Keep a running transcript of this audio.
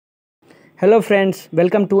Hello friends,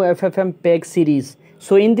 welcome to Ffmpeg series.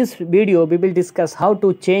 So in this video we will discuss how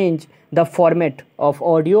to change the format of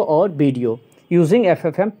audio or video using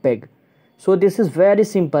Ffmpeg. So this is very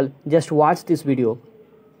simple, just watch this video.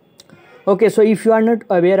 Okay, so if you are not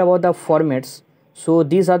aware about the formats, so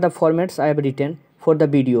these are the formats I have written for the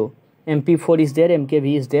video. MP4 is there,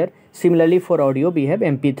 MKV is there. Similarly for audio we have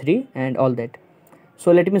MP3 and all that.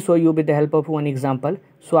 So let me show you with the help of one example.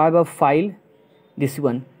 So I have a file, this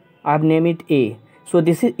one. I have named it A. So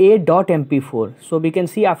this is a.mp4. So we can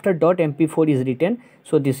see after .mp4 is written.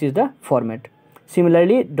 So this is the format.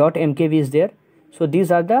 Similarly .mkv is there. So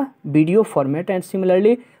these are the video format, and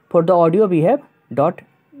similarly for the audio we have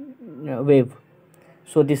 .wav.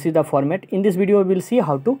 So this is the format. In this video we will see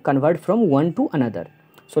how to convert from one to another.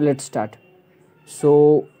 So let's start.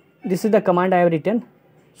 So this is the command I have written.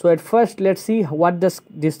 So at first let's see what does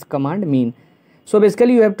this command mean. So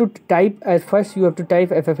basically you have to type, at first you have to type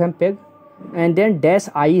ffmpeg and then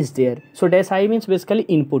 -i is there. So -i means basically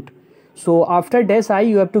input. So after -i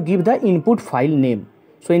you have to give the input file name.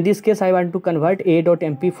 So in this case I want to convert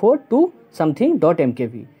a.mp4 to something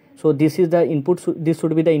 .mkv. So this is the input, this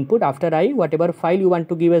should be the input. After I, whatever file you want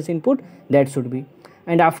to give as input, that should be.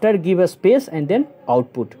 And after give a space and then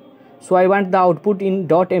output. So I want the output in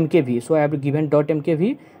 .mkv. So I have given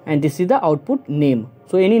 .mkv and this is the output name.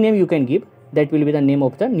 So any name you can give. That will be the name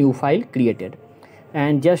of the new file created,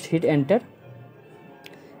 and just hit enter,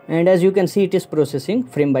 and as you can see it is processing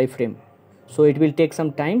frame by frame. So it will take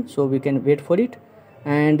some time, so we can wait for it.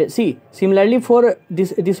 And see, similarly for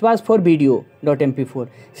this was for video .mp4.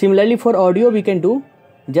 Similarly for audio we can do,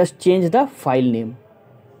 just change the file name.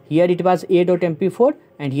 Here it was a.mp4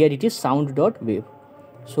 and here it is sound.wav.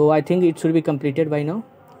 So I think it should be completed by now.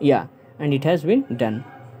 Yeah, and it has been done.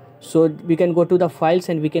 So we can go to the files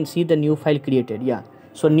and we can see the new file created. Yeah,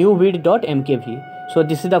 so new vid.mkv. So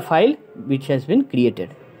this is the file which has been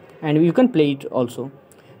created, and you can play it also.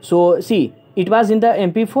 So see, it was in the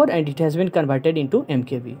mp4 and it has been converted into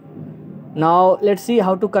mkv. Now let's see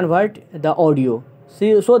how to convert the audio.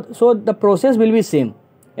 See, so the process will be same,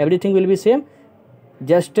 everything will be same,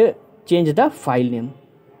 just change the file name.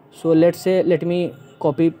 So let's say, let me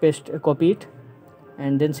copy it,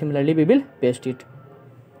 and then similarly we will paste it.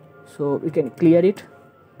 So we can clear it.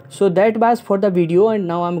 So that was for the video, and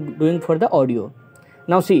now I'm doing for the audio.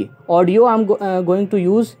 Now see, audio I'm going to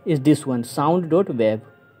use is this one, sound.wav,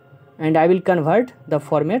 and I will convert the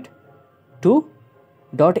format to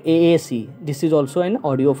 .aac. This is also an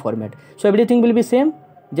audio format. So everything will be same,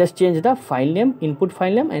 just change the file name, input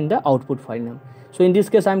file name and the output file name. So in this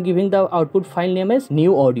case I'm giving the output file name as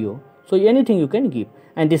new audio. So anything you can give,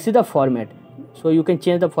 and this is the format. So you can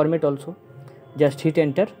change the format also. Just hit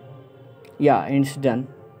enter. Yeah, and it's done.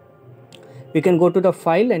 We can go to the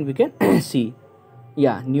file and we can see,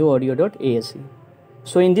 yeah, new audio.aac.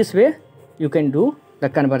 So in this way you can do the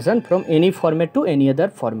conversion from any format to any other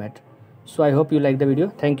format. So I hope you like the video.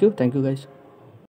 Thank you guys.